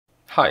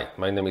Hi,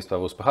 my name is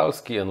Paweł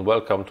Spachalski and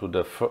welcome to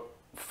the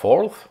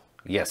fourth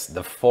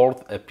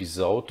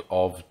episode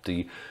of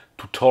the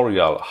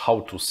tutorial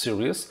how-to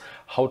series,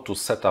 how to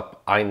set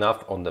up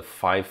INAV on the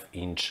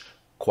 5-inch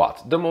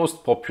quad. The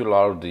most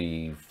popular,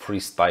 the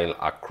freestyle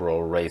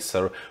acro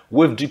racer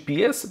with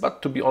GPS,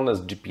 but to be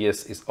honest,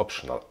 GPS is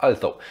optional.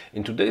 Although,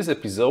 in today's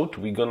episode,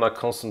 we're gonna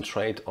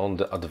concentrate on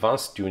the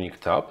advanced tuning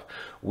tab,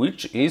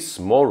 which is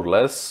more or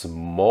less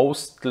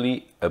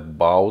mostly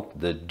about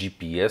the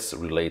GPS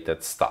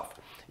related stuff.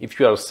 If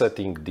you are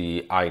setting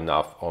the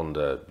INAV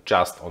on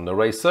just on the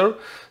racer,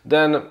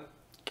 then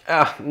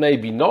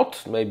maybe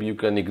not, maybe you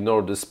can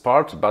ignore this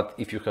part, but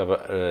if you have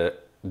a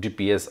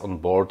GPS on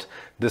board,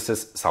 this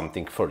is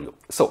something for you.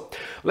 So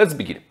let's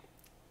begin.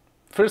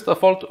 First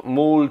of all,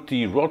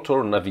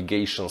 multi-rotor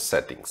navigation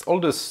settings. All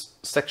this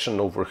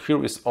section over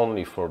here is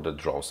only for the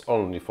drones,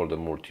 only for the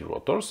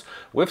multi-rotors,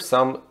 with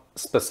some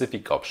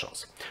specific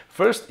options.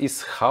 First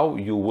is how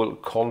you will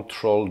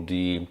control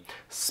the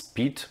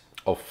speed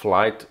of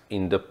flight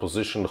in the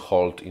position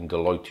hold in the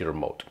loiter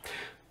mode.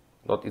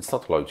 It's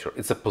not loiter,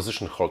 it's a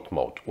position hold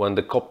mode, when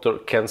the copter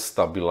can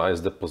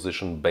stabilize the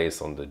position based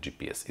on the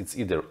GPS. It's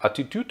either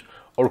attitude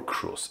or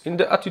cruise. In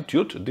the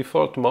attitude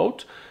default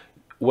mode,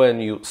 when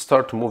you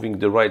start moving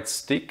the right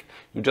stick,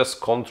 you just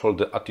control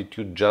the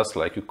attitude just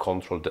like you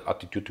control the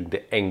attitude in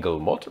the angle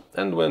mode,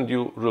 and when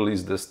you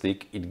release the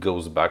stick, it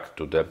goes back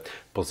to the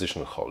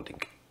position holding.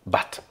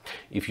 But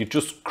if you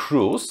choose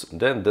cruise,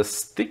 then the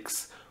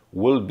sticks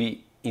will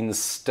be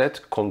instead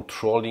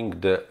controlling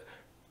the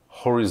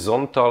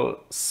horizontal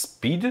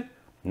speed,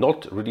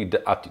 not really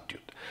the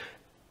attitude.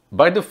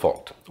 By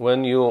default,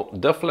 when you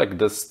deflect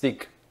the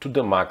stick to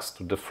the max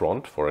to the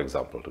front, for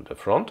example to the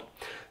front,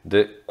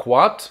 the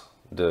quad,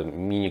 the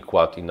mini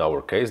quad in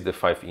our case, the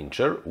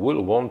 5-incher,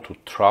 will want to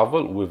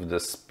travel with the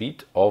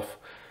speed of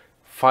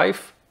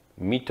 5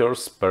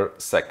 meters per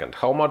second.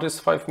 How much is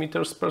 5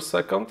 meters per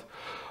second?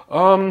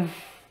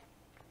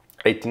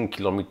 18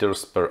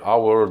 kilometers per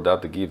hour.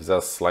 That gives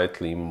us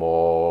slightly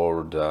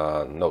more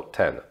than,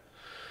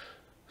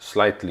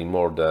 slightly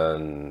more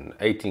than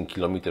 18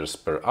 kilometers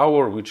per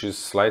hour, which is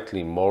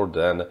slightly more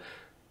than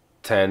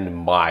 10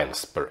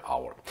 miles per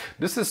hour.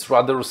 This is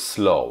rather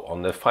slow.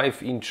 On the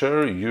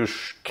 5-incher, you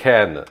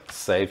can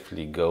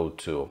safely go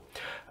to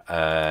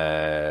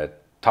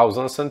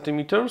 1000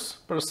 centimeters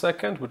per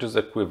second, which is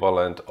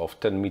equivalent of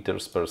 10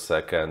 meters per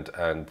second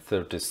and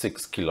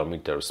 36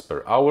 kilometers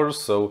per hour,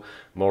 so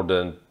more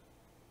than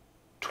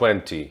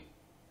 20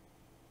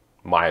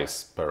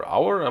 miles per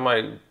hour. Am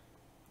I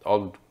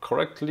all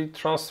correctly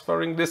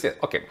transferring this? Yeah,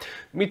 okay.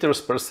 Meters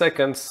per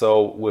second,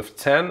 so with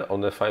 10 on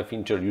the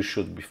 5-incher you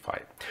should be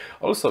fine.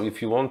 Also,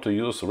 if you want to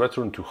use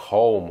return to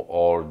home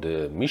or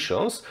the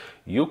missions,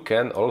 you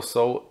can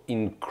also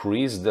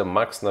increase the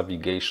max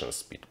navigation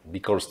speed,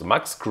 because the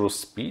max cruise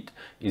speed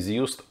is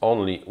used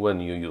only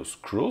when you use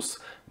cruise,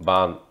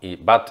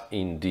 but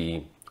in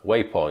the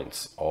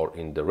waypoints or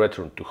in the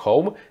return to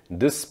home,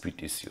 this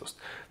speed is used.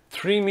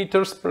 3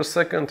 meters per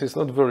second is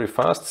not very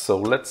fast, so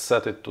let's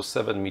set it to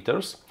 7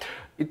 meters.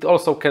 It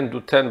also can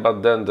do 10,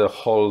 but then the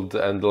hold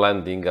and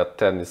landing at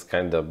 10 is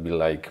kind of be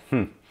like,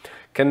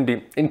 can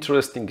be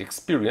interesting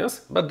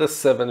experience, but the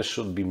 7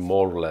 should be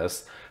more or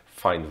less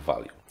fine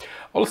value.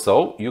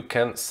 Also, you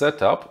can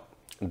set up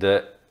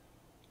the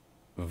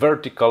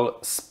vertical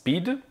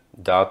speed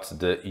that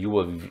the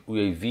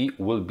UAV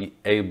will be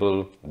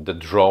able, the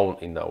drone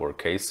in our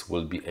case,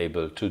 will be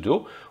able to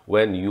do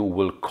when you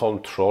will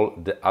control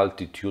the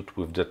altitude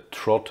with the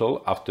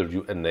throttle after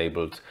you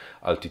enabled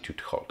altitude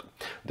hold.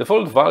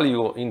 Default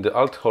value in the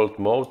alt-hold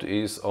mode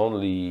is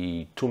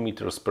only 2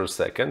 meters per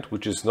second,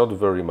 which is not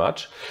very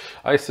much.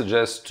 I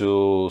suggest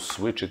to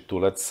switch it to,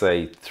 let's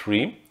say,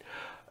 3.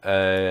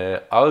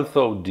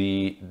 Although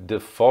the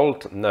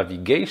default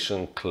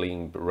navigation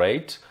climb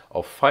rate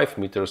of 5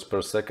 meters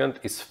per second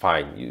is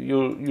fine.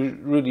 You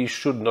really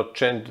should not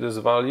change this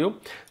value.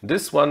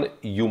 This one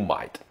you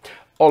might.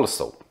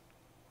 Also,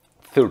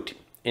 30.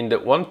 In the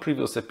one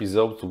previous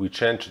episode, we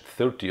changed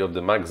 30 of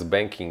the max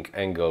banking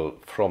angle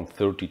from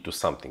 30 to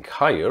something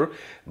higher,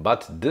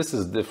 but this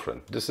is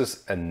different. This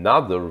is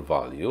another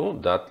value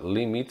that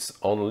limits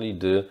only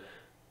the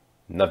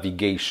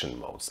navigation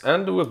modes,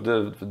 and with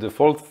the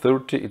default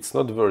 30 it's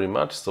not very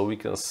much, so we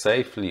can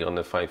safely on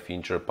a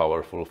 5-incher,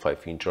 powerful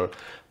 5-incher,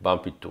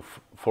 bump it to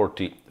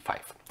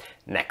 45.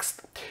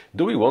 Next,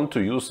 do we want to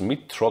use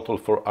mid throttle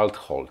for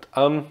alt-hold?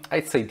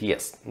 I'd say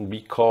yes,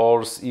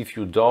 because if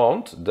you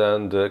don't,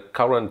 then the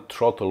current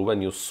throttle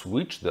when you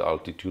switch the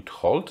altitude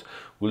hold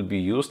will be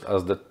used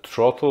as the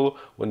throttle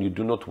when you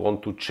do not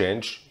want to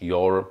change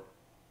your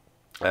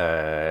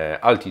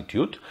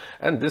altitude,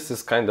 and this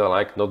is kind of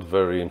like not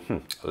very,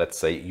 let's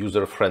say,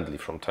 user-friendly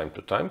from time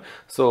to time.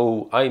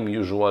 So I'm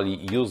usually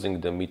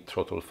using the mid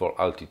throttle for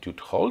altitude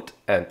hold.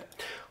 And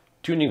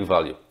tuning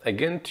value,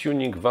 again,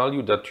 tuning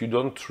value that you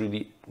don't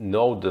really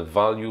know the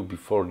value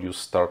before you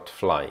start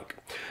flying,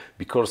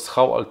 because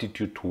how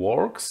altitude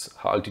works,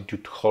 how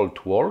altitude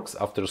hold works,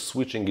 after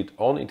switching it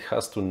on, it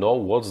has to know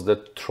what's the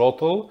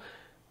throttle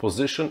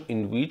position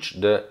in which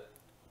the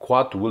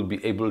quad will be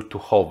able to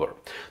hover.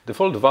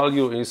 Default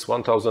value is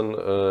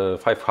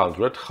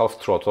 1500 half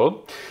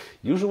throttle.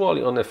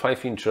 Usually on a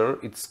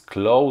 5-incher it's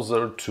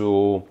closer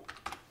to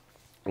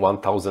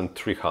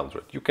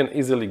 1300. You can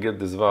easily get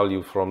this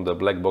value from the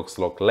black box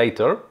log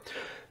later,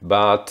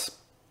 but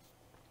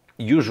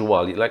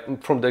usually,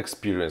 like from the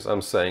experience,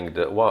 I'm saying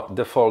the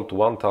default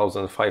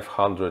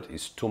 1500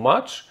 is too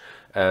much,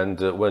 and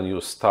when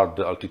you start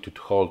the altitude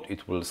hold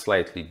it will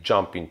slightly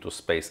jump into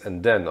space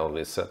and then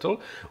only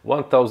settle.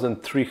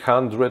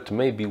 1300,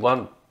 maybe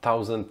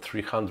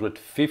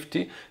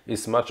 1350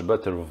 is much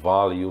better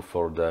value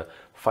for the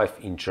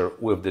 5-incher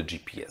with the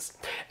GPS.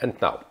 And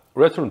now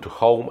return to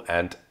home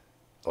and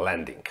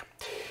landing.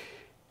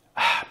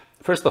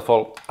 First of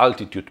all,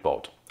 altitude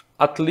mode.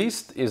 At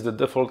least is the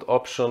default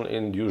option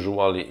and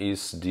usually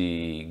is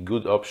the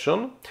good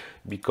option,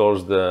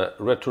 because the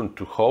return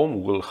to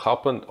home will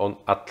happen on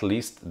at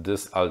least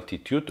this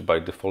altitude, by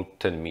default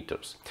 10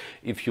 meters.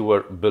 If you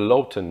were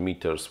below 10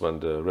 meters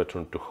when the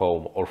return to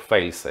home or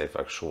failsafe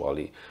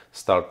actually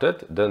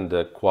started, then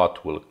the quad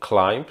will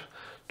climb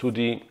to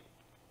the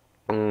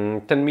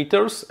 10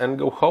 meters and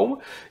go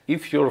home.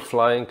 If you're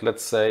flying,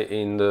 let's say,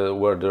 in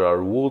where there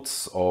are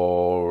woods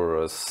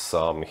or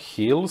some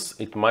hills,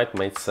 it might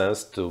make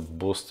sense to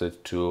boost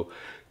it to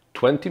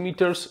 20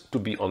 meters to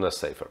be on a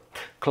safer.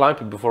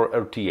 Climb before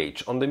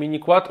RTH. On the mini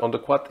quad, on the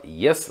quad,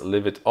 yes,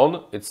 leave it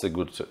on. It's a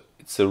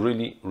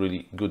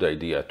really good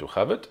idea to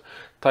have it.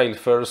 Tail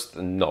first,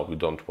 no, you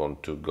don't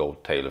want to go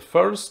tail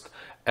first.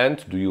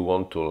 And do you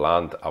want to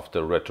land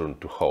after return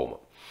to home?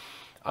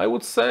 I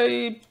would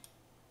say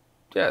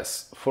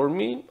yes, for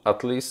me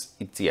at least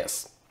it's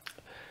yes.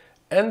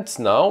 And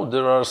now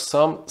there are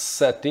some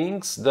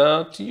settings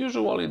that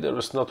usually there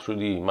is not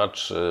really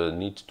much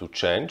need to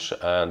change,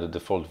 and the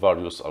default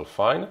values are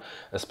fine,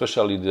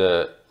 especially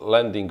the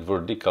landing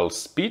vertical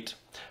speed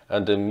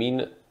and the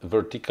mean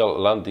vertical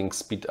landing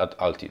speed at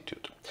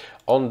altitude.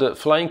 On the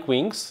flying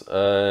wings,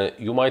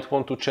 you might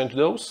want to change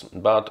those,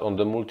 but on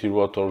the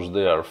multirotors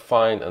they are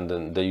fine, and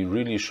then they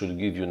really should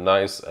give you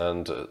nice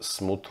and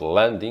smooth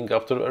landing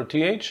after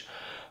RTH.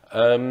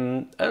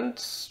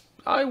 And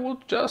I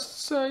would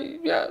just say,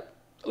 yeah,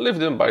 leave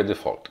them by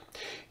default.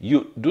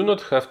 You do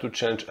not have to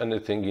change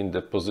anything in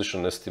the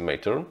position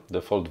estimator.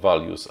 Default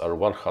values are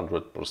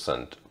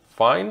 100%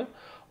 fine,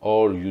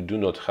 or you do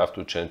not have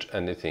to change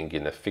anything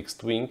in a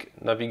fixed wing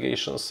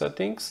navigation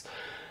settings.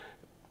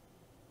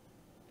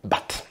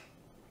 But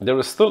there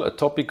is still a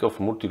topic of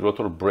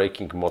multirotor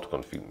braking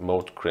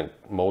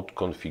mode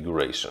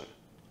configuration.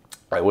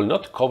 I will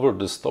not cover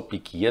this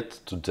topic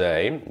yet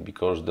today,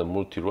 because the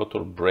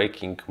multirotor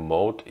braking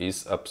mode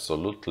is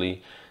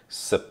absolutely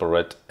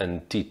separate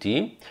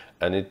entity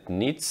and it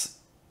needs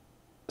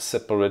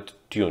separate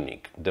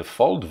tuning.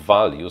 Default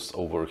values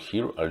over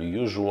here are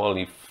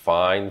usually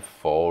fine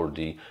for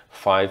the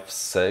 5,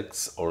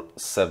 6 or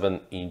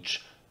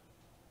 7-inch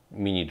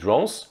mini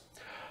drones.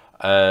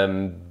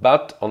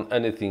 But on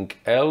anything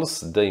else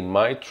they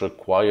might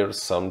require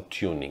some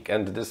tuning,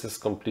 and this is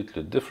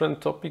completely different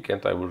topic,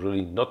 and I will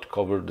really not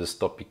cover this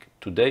topic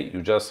today.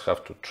 You just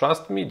have to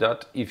trust me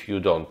that if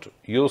you don't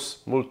use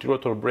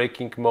multirotor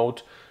braking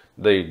mode,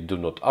 they do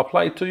not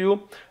apply to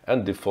you,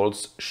 and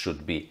defaults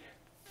should be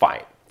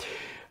fine.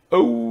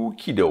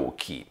 Okie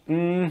dokie.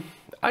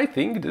 I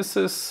think this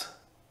is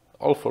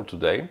all for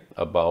today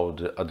about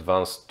the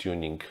advanced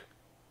tuning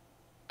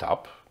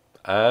tab.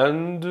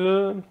 And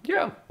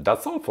yeah,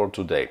 that's all for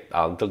today.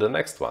 Until the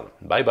next one.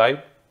 Bye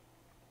bye.